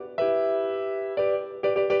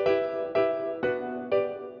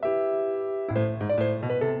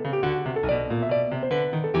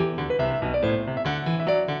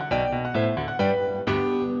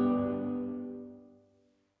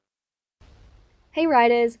Hey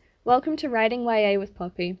writers, welcome to Writing YA with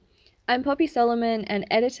Poppy. I'm Poppy Solomon, an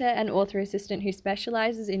editor and author assistant who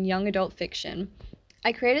specializes in young adult fiction.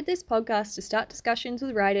 I created this podcast to start discussions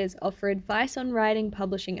with writers, offer advice on writing,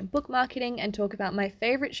 publishing, and book marketing, and talk about my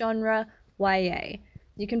favorite genre, YA.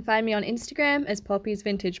 You can find me on Instagram as Poppy's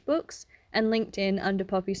Vintage Books and LinkedIn under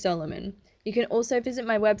Poppy Solomon. You can also visit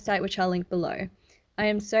my website, which I'll link below. I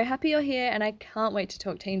am so happy you're here, and I can't wait to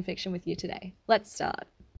talk teen fiction with you today. Let's start.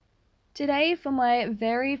 Today, for my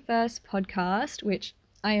very first podcast, which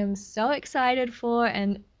I am so excited for,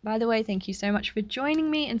 and by the way, thank you so much for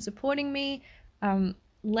joining me and supporting me.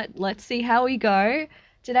 Let's see how we go.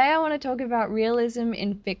 Today, I want to talk about realism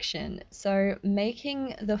in fiction, so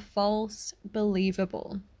making the false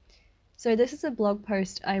believable. So this is a blog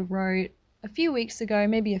post I wrote a few weeks ago,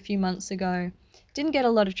 maybe a few months ago. Didn't get a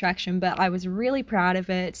lot of traction, but I was really proud of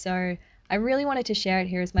it, so I really wanted to share it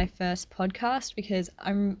here as my first podcast because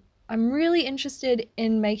I'm really interested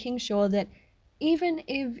in making sure that even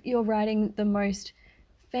if you're writing the most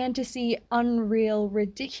fantasy, unreal,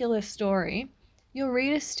 ridiculous story, your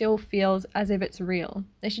reader still feels as if it's real.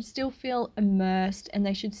 They should still feel immersed and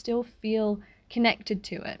they should still feel connected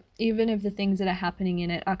to it, even if the things that are happening in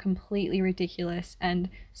it are completely ridiculous and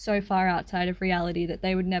so far outside of reality that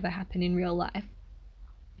they would never happen in real life.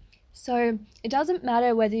 So it doesn't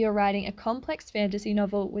matter whether you're writing a complex fantasy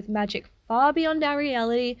novel with magic far beyond our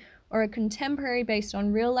reality or a contemporary based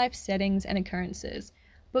on real-life settings and occurrences.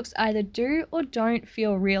 Books either do or don't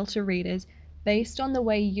feel real to readers based on the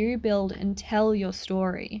way you build and tell your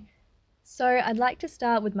story. So I'd like to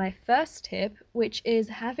start with my first tip, which is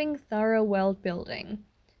having thorough world building.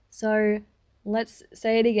 So let's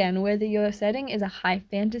say it again, whether your setting is a high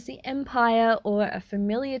fantasy empire or a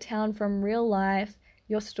familiar town from real life,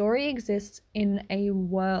 your story exists in a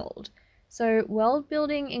world. So world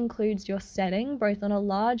building includes your setting, both on a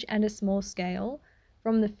large and a small scale,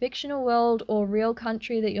 from the fictional world or real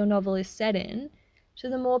country that your novel is set in, to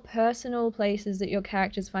the more personal places that your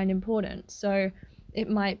characters find important. So it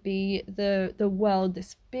might be the world,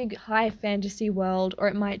 this big high fantasy world, or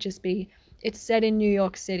it might just be it's set in New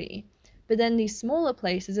York City. But then these smaller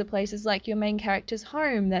places are places like your main character's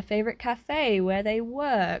home, their favorite cafe, where they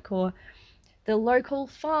work, or the local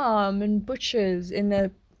farm and butchers in the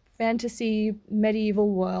fantasy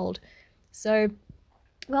medieval world. So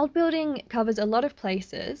world building covers a lot of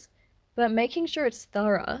places, but making sure it's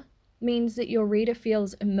thorough means that your reader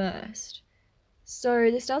feels immersed.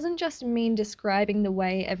 So this doesn't just mean describing the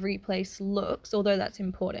way every place looks, although that's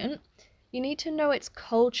important. You need to know its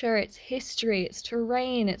culture, its history, its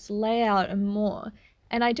terrain, its layout, and more.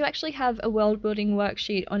 And I do actually have a world building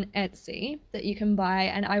worksheet on Etsy that you can buy,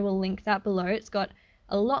 and I will link that below. It's got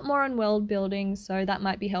a lot more on world building, so that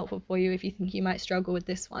might be helpful for you if you think you might struggle with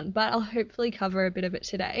this one, but I'll hopefully cover a bit of it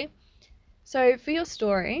today. So for your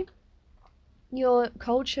story, your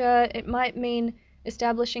culture, it might mean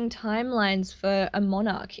establishing timelines for a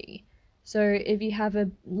monarchy. So if you have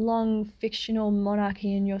a long fictional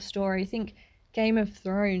monarchy in your story, think Game of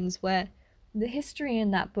Thrones, where the history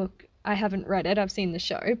in that book, I haven't read it, I've seen the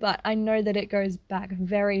show, but I know that it goes back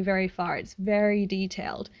very, very far. It's very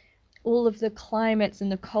detailed. All of the climates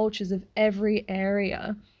and the cultures of every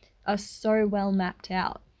area are so well mapped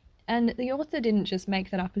out. And the author didn't just make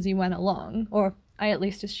that up as he went along, or I at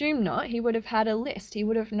least assume not. He would have had a list. He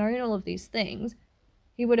would have known all of these things.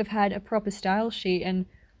 He would have had a proper style sheet and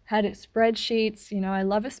had it spreadsheets. I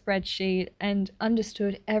love a spreadsheet, and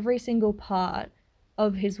understood every single part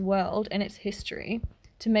of his world and its history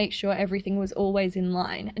to make sure everything was always in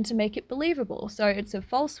line and to make it believable. So it's a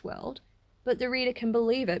false world, but the reader can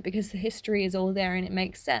believe it because the history is all there and it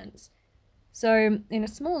makes sense. So in a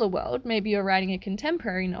smaller world, maybe you're writing a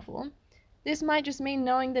contemporary novel, this might just mean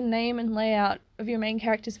knowing the name and layout of your main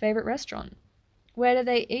character's favorite restaurant. Where do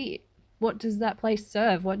they eat? What does that place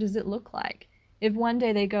serve? What does it look like? If one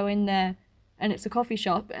day they go in there and it's a coffee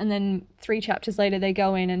shop, and then 3 chapters later they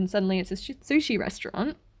go in and suddenly it's a sushi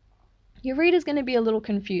restaurant, your reader's going to be a little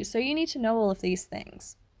confused, so you need to know all of these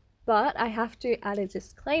things. But I have to add a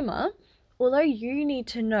disclaimer. Although you need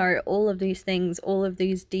to know all of these things, all of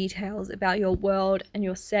these details about your world and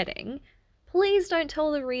your setting, please don't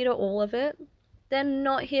tell the reader all of it. They're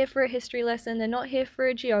not here for a history lesson, they're not here for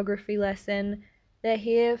a geography lesson, they're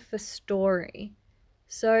here for story.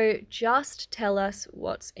 So just tell us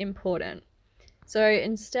what's important. So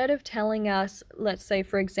instead of telling us, let's say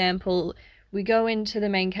for example, we go into the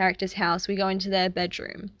main character's house, we go into their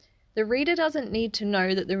bedroom. The reader doesn't need to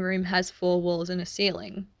know that the room has 4 walls and a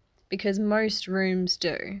ceiling, because most rooms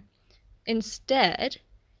do. Instead,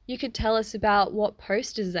 you could tell us about what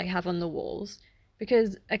posters they have on the walls,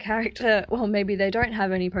 Because a character, well, maybe they don't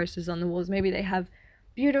have any posters on the walls, maybe they have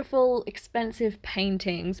beautiful, expensive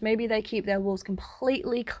paintings, maybe they keep their walls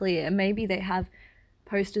completely clear, maybe they have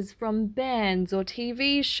posters from bands or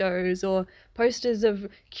TV shows or posters of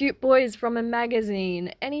cute boys from a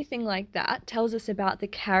magazine. Anything like that tells us about the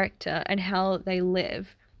character and how they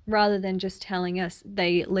live, rather than just telling us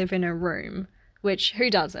they live in a room, which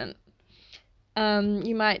who doesn't?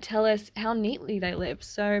 You might tell us how neatly they live.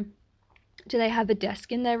 So, do they have a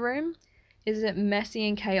desk in their room? Is it messy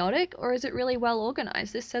and chaotic, or is it really well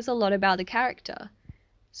organized? This says a lot about the character.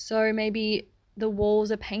 So maybe the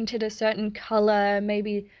walls are painted a certain color,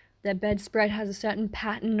 maybe their bedspread has a certain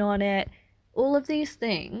pattern on it. All of these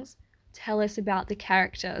things tell us about the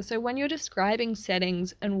character. So when you're describing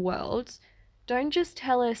settings and worlds, don't just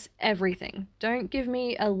tell us everything. Don't give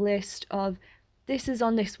me a list of this is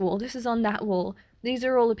on this wall, this is on that wall, these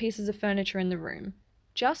are all the pieces of furniture in the room.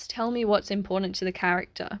 Just tell me what's important to the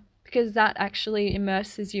character, because that actually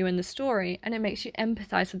immerses you in the story and it makes you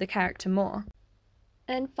empathize with the character more.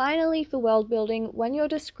 And finally, for world building, when you're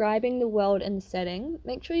describing the world and the setting,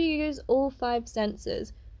 make sure you use all 5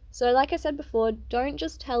 senses. So like I said before, don't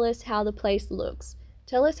just tell us how the place looks.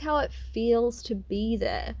 Tell us how it feels to be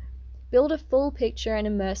there. Build a full picture and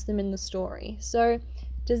immerse them in the story. So,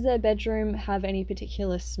 does their bedroom have any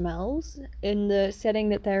particular smells in the setting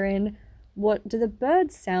that they're in? What do the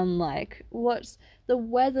birds sound like? What's the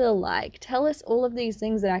weather like? Tell us all of these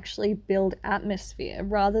things that actually build atmosphere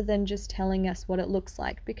rather than just telling us what it looks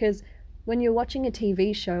like. Because when you're watching a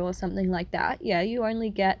TV show or something like that, yeah, you only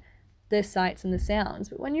get the sights and the sounds.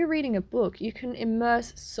 But when you're reading a book, you can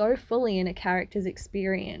immerse so fully in a character's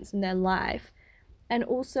experience and their life. And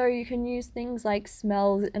also you can use things like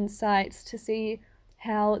smells and sights to see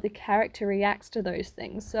how the character reacts to those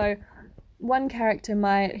things. So one character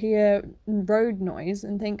might hear road noise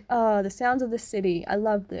and think, oh, the sounds of the city, I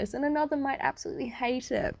love this. And another might absolutely hate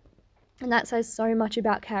it. And that says so much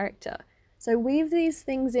about character. So weave these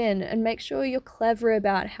things in and make sure you're clever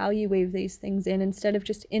about how you weave these things in instead of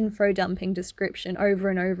just info dumping description over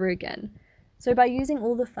and over again. So by using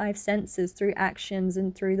all the 5 senses through actions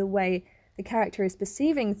and through the way the character is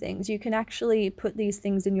perceiving things, you can actually put these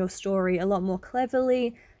things in your story a lot more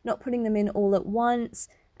cleverly, not putting them in all at once,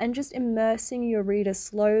 and just immersing your reader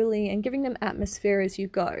slowly and giving them atmosphere as you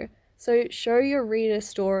go. So show your reader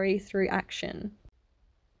story through action.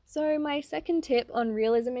 So my second tip on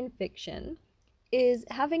realism in fiction is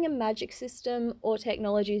having a magic system or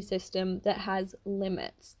technology system that has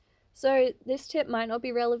limits. So this tip might not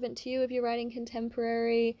be relevant to you if you're writing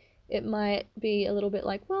contemporary. It might be a little bit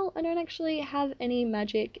like, well, I don't actually have any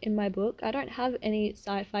magic in my book. I don't have any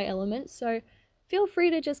sci-fi elements, so feel free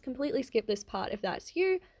to just completely skip this part if that's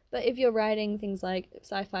you. But if you're writing things like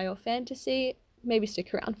sci-fi or fantasy, maybe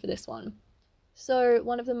stick around for this one. So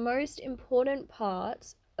one of the most important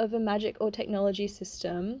parts of a magic or technology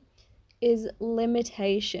system is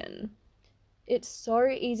limitation. It's so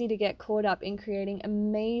easy to get caught up in creating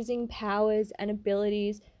amazing powers and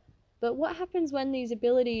abilities, but what happens when these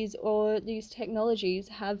abilities or these technologies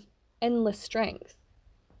have endless strength?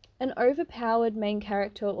 An overpowered main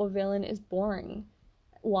character or villain is boring.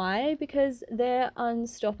 Why? Because they're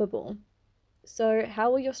unstoppable. So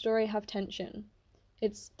how will your story have tension?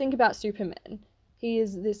 Think about Superman. He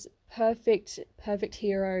is this perfect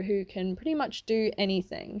hero who can pretty much do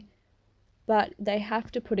anything. But they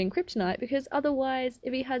have to put in kryptonite because otherwise,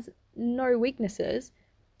 if he has no weaknesses,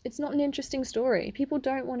 it's not an interesting story. People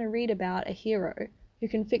don't want to read about a hero who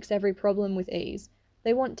can fix every problem with ease.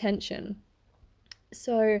 They want tension.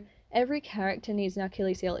 So every character needs an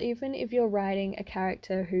Achilles heel. Even if you're writing a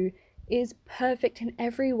character who is perfect in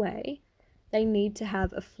every way, they need to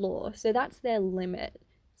have a flaw. So that's their limit.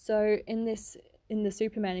 So in the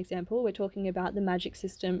Superman example, we're talking about the magic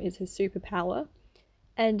system is his superpower,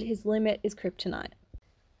 and his limit is kryptonite.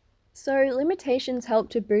 So limitations help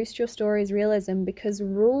to boost your story's realism because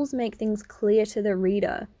rules make things clear to the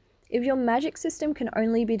reader. If your magic system can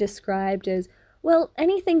only be described as, well,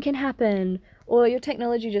 anything can happen, or your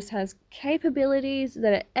technology just has capabilities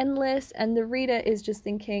that are endless, and the reader is just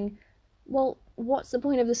thinking, well, what's the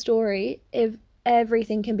point of the story if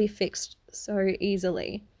everything can be fixed so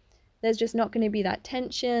easily? There's just not going to be that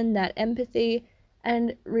tension, that empathy,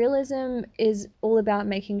 and realism is all about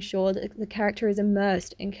making sure that the character is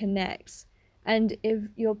immersed and connects. And if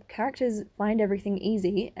your characters find everything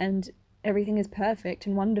easy and everything is perfect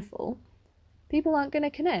and wonderful, people aren't going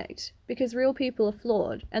to connect because real people are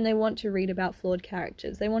flawed and they want to read about flawed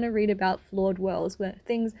characters. They want to read about flawed worlds where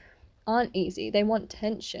things aren't easy. They want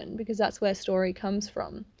tension because that's where story comes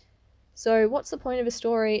from. So what's the point of a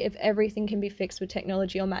story if everything can be fixed with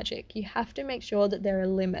technology or magic? You have to make sure that there are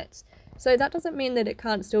limits. So that doesn't mean that it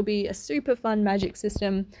can't still be a super fun magic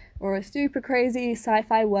system or a super crazy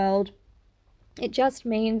sci-fi world. It just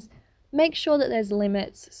means make sure that there's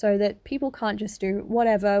limits so that people can't just do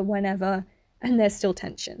whatever, whenever, and there's still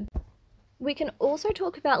tension. We can also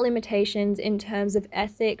talk about limitations in terms of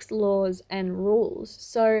ethics, laws, and rules.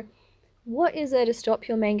 So, what is there to stop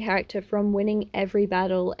your main character from winning every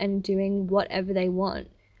battle and doing whatever they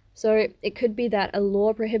want? So, it could be that a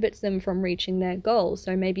law prohibits them from reaching their goal.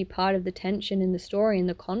 So, maybe part of the tension in the story and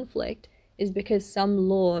the conflict is because some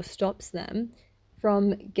law stops them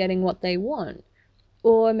from getting what they want.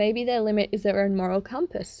 Or maybe their limit is their own moral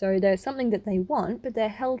compass. So, there's something that they want, but they're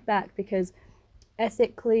held back because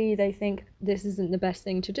ethically they think this isn't the best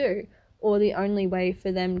thing to do, or the only way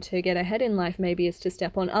for them to get ahead in life maybe is to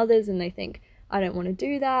step on others, and they think, I don't want to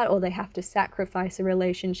do that, or they have to sacrifice a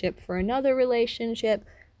relationship for another relationship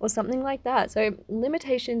or something like that. So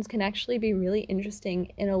limitations can actually be really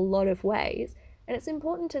interesting in a lot of ways, and it's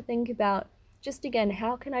important to think about, just again,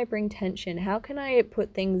 how can I bring tension, how can I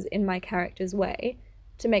put things in my character's way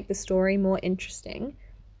to make the story more interesting,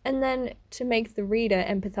 and then to make the reader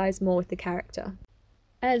empathize more with the character.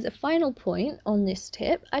 As a final point on this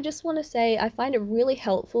tip, I just want to say I find it really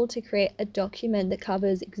helpful to create a document that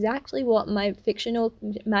covers exactly what my fictional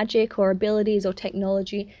magic or abilities or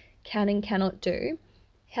technology can and cannot do,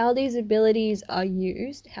 how these abilities are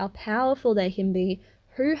used, how powerful they can be,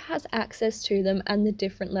 who has access to them, and the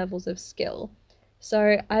different levels of skill.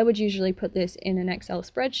 So I would usually put this in an Excel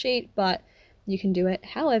spreadsheet, but you can do it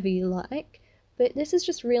however you like. But this is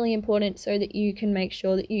just really important so that you can make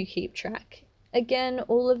sure that you keep track. Again,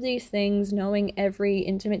 all of these things, knowing every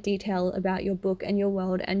intimate detail about your book and your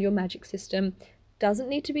world and your magic system, doesn't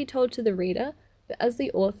need to be told to the reader, but as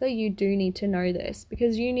the author, you do need to know this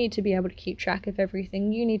because you need to be able to keep track of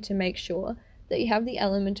everything. You need to make sure that you have the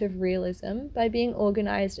element of realism by being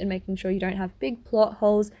organized and making sure you don't have big plot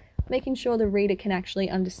holes, making sure the reader can actually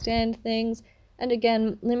understand things. And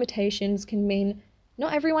again, limitations can mean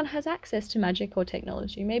not everyone has access to magic or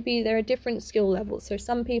technology. Maybe there are different skill levels. So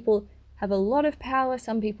some people have a lot of power,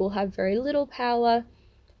 some people have very little power,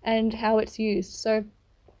 and how it's used. So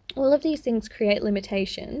all of these things create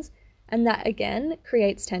limitations, and that again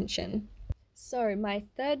creates tension. So my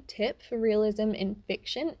third tip for realism in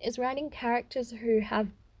fiction is writing characters who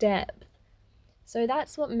have depth. So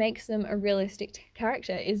that's what makes them a realistic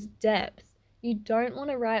character, is depth. You don't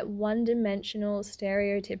want to write one-dimensional,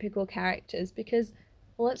 stereotypical characters because,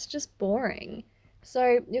 well, it's just boring.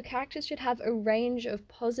 So your characters should have a range of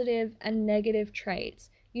positive and negative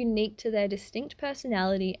traits unique to their distinct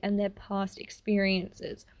personality and their past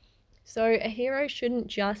experiences. So a hero shouldn't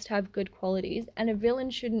just have good qualities, and a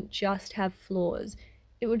villain shouldn't just have flaws.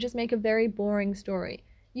 It would just make a very boring story.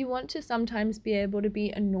 You want to sometimes be able to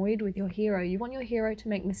be annoyed with your hero. You want your hero to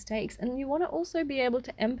make mistakes, and you want to also be able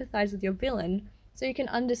to empathize with your villain so you can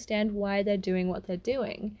understand why they're doing what they're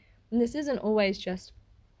doing. And this isn't always just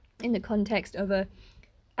in the context of a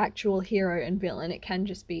actual hero and villain. It can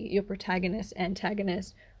just be your protagonist,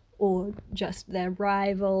 antagonist, or just their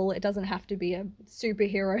rival. It doesn't have to be a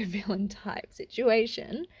superhero villain type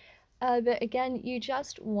situation. But again, you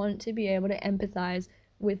just want to be able to empathize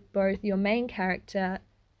with both your main character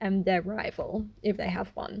and their rival, if they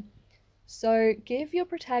have one. So give your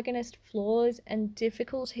protagonist flaws and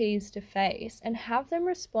difficulties to face and have them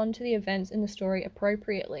respond to the events in the story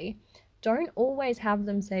appropriately. Don't always have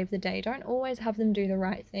them save the day. Don't always have them do the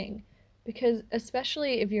right thing. Because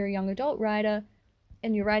especially if you're a young adult writer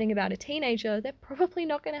and you're writing about a teenager, they're probably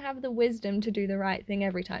not going to have the wisdom to do the right thing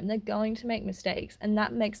every time. They're going to make mistakes, and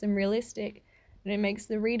that makes them realistic, and it makes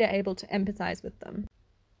the reader able to empathize with them.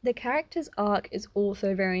 The character's arc is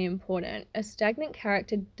also very important. A stagnant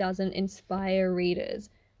character doesn't inspire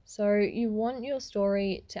readers. So you want your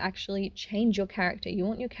story to actually change your character. You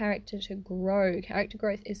want your character to grow. Character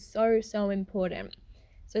growth is so important.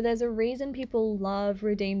 So there's a reason people love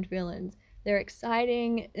redeemed villains. They're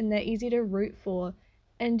exciting and they're easy to root for.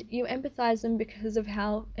 And you empathize with them, because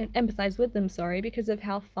of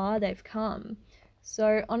how far they've come.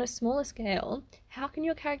 So on a smaller scale, how can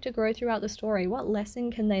your character grow throughout the story? What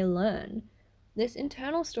lesson can they learn? This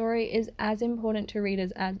internal story is as important to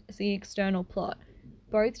readers as the external plot.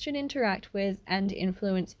 Both should interact with and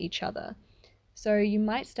influence each other. So you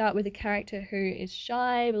might start with a character who is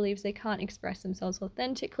shy, believes they can't express themselves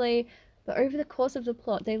authentically, but over the course of the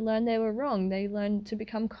plot, they learn they were wrong. They learn to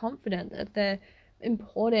become confident that they're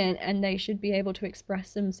important and they should be able to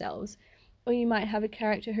express themselves. Or you might have a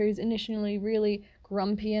character who's initially really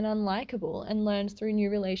grumpy and unlikable and learns through new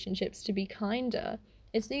relationships to be kinder.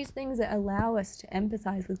 It's these things that allow us to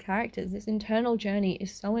empathize with characters. This internal journey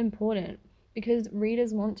is so important because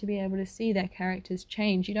readers want to be able to see their characters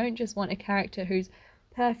change. You don't just want a character who's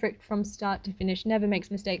perfect from start to finish, never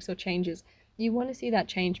makes mistakes or changes. You want to see that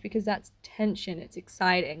change because that's tension, it's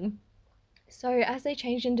exciting. So as they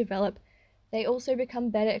change and develop, they also become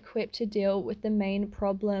better equipped to deal with the main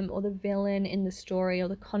problem or the villain in the story or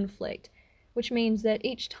the conflict, which means that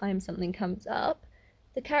each time something comes up,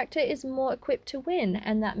 the character is more equipped to win,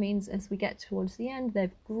 and that means as we get towards the end,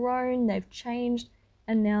 they've grown, they've changed,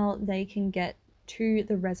 and now they can get to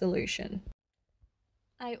the resolution.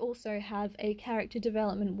 I also have a character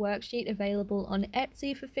development worksheet available on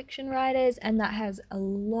Etsy for fiction writers, and that has a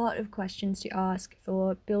lot of questions to ask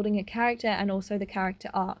for building a character and also the character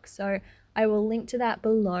arc. So I will link to that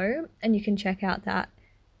below and you can check out that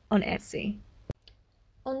on Etsy.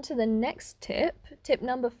 On to the next tip. Tip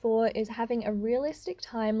number 4 is having a realistic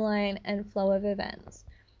timeline and flow of events.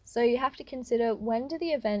 So you have to consider, when do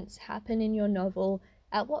the events happen in your novel,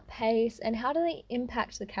 at what pace, and how do they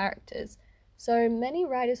impact the characters? So many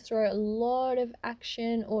writers throw a lot of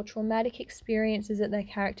action or traumatic experiences at their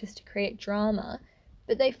characters to create drama,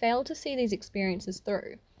 but they fail to see these experiences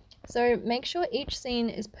through. So make sure each scene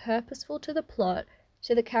is purposeful to the plot,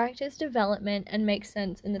 to the character's development, and makes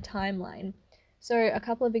sense in the timeline. So a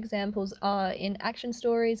couple of examples are in action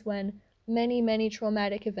stories when many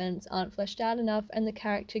traumatic events aren't fleshed out enough and the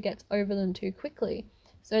character gets over them too quickly.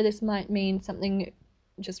 So this might mean something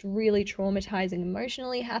just really traumatizing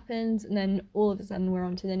emotionally happens, and then all of a sudden we're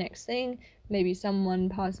on to the next thing. Maybe someone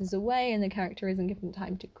passes away and the character isn't given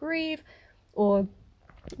time to grieve, or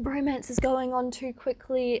romance is going on too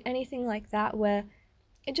quickly, anything like that, where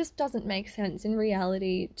it just doesn't make sense in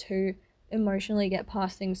reality to emotionally get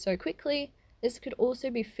past things so quickly. This could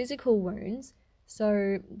also be physical wounds.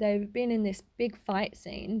 So they've been in this big fight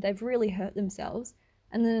scene, they've really hurt themselves,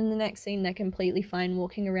 and then in the next scene they're completely fine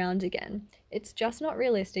walking around again. It's just not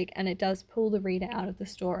realistic, and it does pull the reader out of the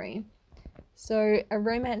story. So a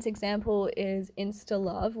romance example is insta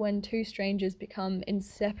love, when two strangers become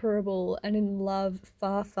inseparable and in love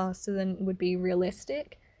far faster than would be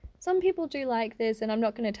realistic. Some people do like this, and I'm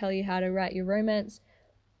not going to tell you how to write your romance,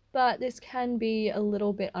 but this can be a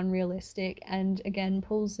little bit unrealistic and again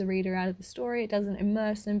pulls the reader out of the story. It doesn't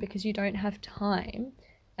immerse them because you don't have time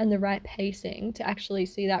and the right pacing to actually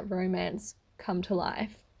see that romance come to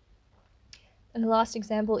life. And the last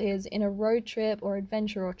example is in a road trip or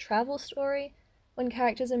adventure or travel story, when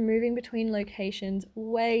characters are moving between locations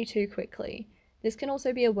way too quickly. This can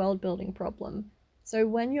also be a world building problem. So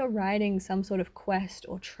when you're writing some sort of quest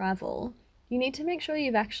or travel, you need to make sure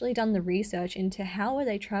you've actually done the research into how are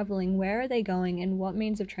they traveling, where are they going, and what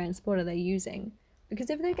means of transport are they using. Because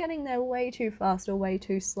if they're getting there way too fast or way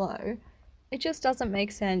too slow, it just doesn't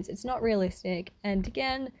make sense, it's not realistic, and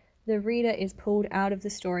again, the reader is pulled out of the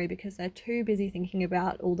story because they're too busy thinking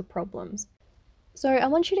about all the problems. So I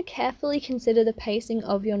want you to carefully consider the pacing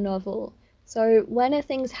of your novel. So when are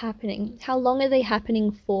things happening? How long are they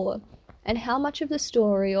happening for? And how much of the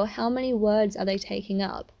story or how many words are they taking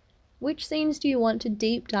up? Which scenes do you want to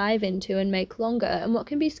deep dive into and make longer, and what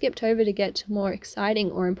can be skipped over to get to more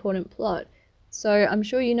exciting or important plot? So I'm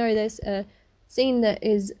sure you know this, a scene that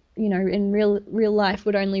is, in real life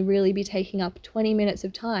would only really be taking up 20 minutes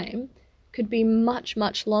of time could be much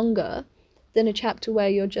longer than a chapter where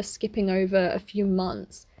you're just skipping over a few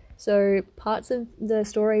months. So parts of the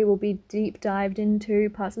story will be deep dived into,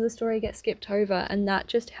 parts of the story get skipped over, and that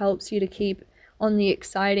just helps you to keep on the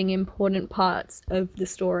exciting, important parts of the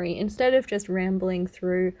story instead of just rambling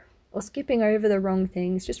through or skipping over the wrong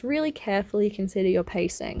things. Just really carefully consider your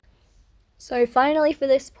pacing. So finally, for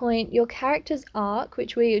this point, your character's arc,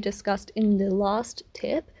 which we discussed in the last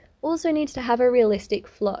tip, also needs to have a realistic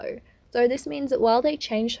flow. So this means that while they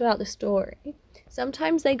change throughout the story,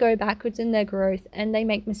 sometimes they go backwards in their growth and they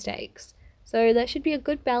make mistakes. So there should be a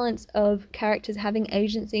good balance of characters having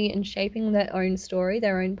agency and shaping their own story,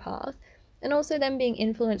 their own path, and also them being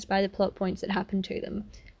influenced by the plot points that happen to them.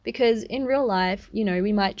 Because in real life,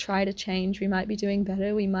 we might try to change, we might be doing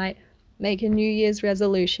better, we might make a New Year's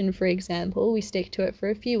resolution, for example, we stick to it for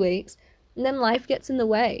a few weeks, and then life gets in the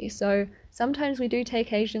way. So sometimes we do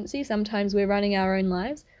take agency, sometimes we're running our own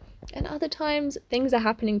lives, and other times things are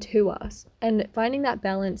happening to us. And finding that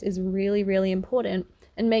balance is really important,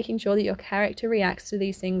 and making sure that your character reacts to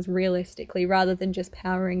these things realistically rather than just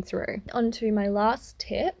powering through. On to my last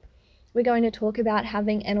tip. We're going to talk about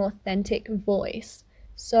having an authentic voice.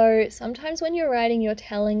 So sometimes when you're writing, you're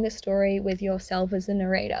telling the story with yourself as the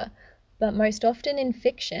narrator, but most often in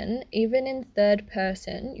fiction, even in third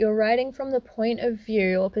person, you're writing from the point of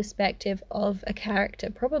view or perspective of a character,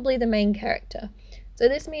 probably the main character. So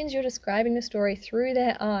this means you're describing the story through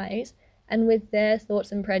their eyes and with their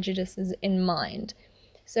thoughts and prejudices in mind.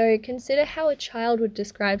 So consider how a child would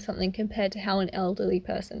describe something compared to how an elderly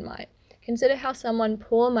person might. Consider how someone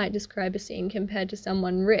poor might describe a scene compared to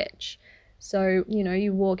someone rich. So,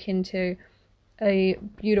 you walk into a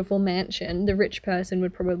beautiful mansion, the rich person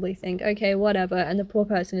would probably think, okay, whatever, and the poor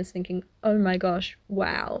person is thinking, oh my gosh,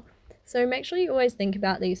 wow. So make sure you always think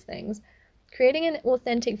about these things. Creating an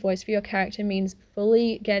authentic voice for your character means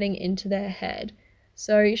fully getting into their head.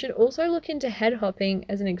 So you should also look into head hopping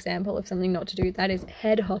as an example of something not to do. That is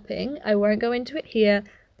head hopping. I won't go into it here,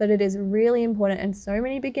 but it is really important, and so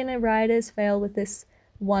many beginner writers fail with this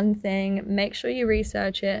one thing. Make sure you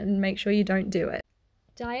research it and make sure you don't do it.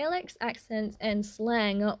 Dialects, accents, and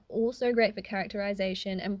slang are also great for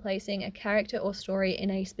characterization and placing a character or story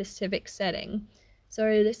in a specific setting.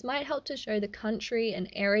 So this might help to show the country and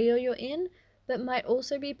area you're in, but might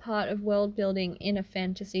also be part of world building in a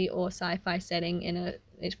fantasy or sci-fi setting in a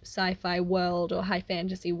sci-fi world or high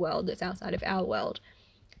fantasy world that's outside of our world.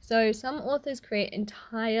 So some authors create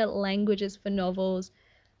entire languages for novels.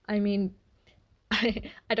 I mean,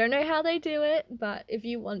 I don't know how they do it, but if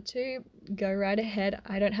you want to, go right ahead.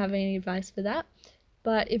 I don't have any advice for that.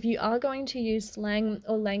 But if you are going to use slang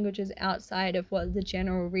or languages outside of what the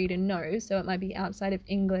general reader knows, so it might be outside of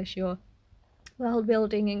English, you're world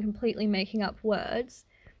building and completely making up words,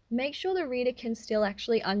 make sure the reader can still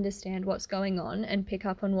actually understand what's going on and pick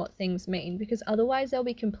up on what things mean, because otherwise they'll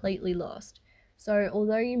be completely lost. So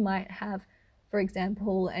although you might have, for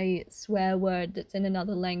example, a swear word that's in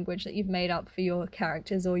another language that you've made up for your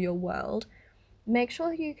characters or your world, make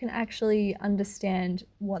sure you can actually understand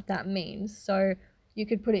what that means. So you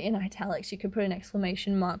could put it in italics, you could put an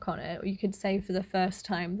exclamation mark on it, or you could say for the first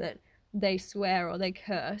time that they swear or they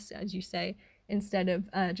curse, as you say, instead of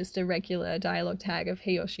just a regular dialogue tag of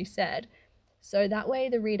he or she said. So that way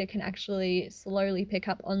the reader can actually slowly pick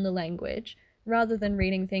up on the language, rather than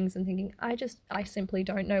reading things and thinking, I simply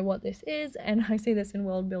don't know what this is. And I see this in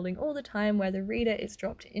world building all the time, where the reader is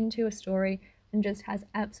dropped into a story and just has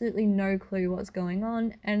absolutely no clue what's going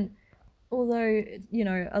on. And although,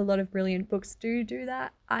 a lot of brilliant books do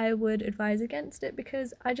that, I would advise against it,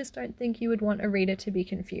 because I just don't think you would want a reader to be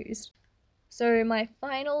confused. So my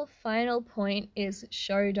final point is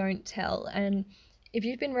show, don't tell. And if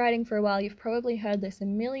you've been writing for a while, you've probably heard this a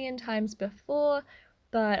million times before,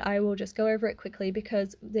 but I will just go over it quickly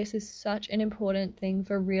because this is such an important thing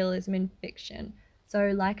for realism in fiction.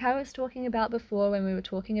 So like I was talking about before when we were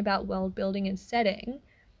talking about world building and setting,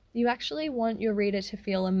 you actually want your reader to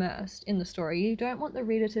feel immersed in the story. You don't want the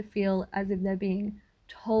reader to feel as if they're being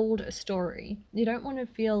told a story. You don't want to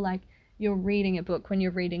feel like you're reading a book when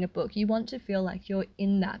you're reading a book. You want to feel like you're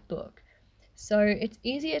in that book. So it's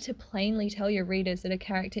easier to plainly tell your readers that a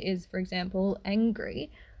character is, for example,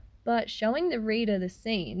 angry, but showing the reader the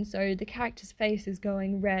scene, so the character's face is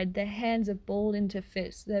going red, their hands are balled into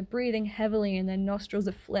fists, they're breathing heavily and their nostrils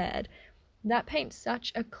are flared, that paints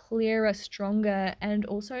such a clearer, stronger, and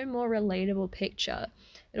also more relatable picture.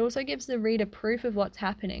 It also gives the reader proof of what's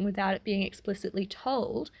happening without it being explicitly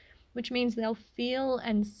told, which means they'll feel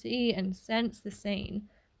and see and sense the scene,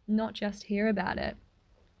 not just hear about it.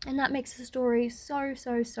 And that makes the story so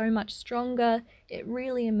much stronger. It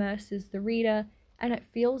really immerses the reader and it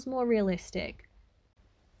feels more realistic.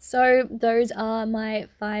 So those are my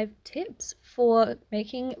 5 tips for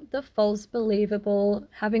making the false believable,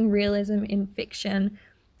 having realism in fiction.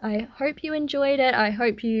 I hope you enjoyed it. I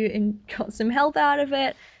hope you got some help out of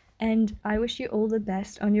it. And I wish you all the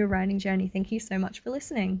best on your writing journey. Thank you so much for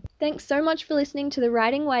listening. Thanks so much for listening to the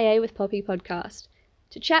Writing YA with Poppy podcast.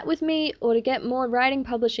 To chat with me or to get more writing,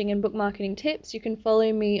 publishing, and book marketing tips, you can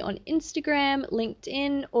follow me on Instagram,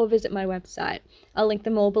 LinkedIn, or visit my website. I'll link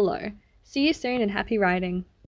them all below. See you soon and happy writing.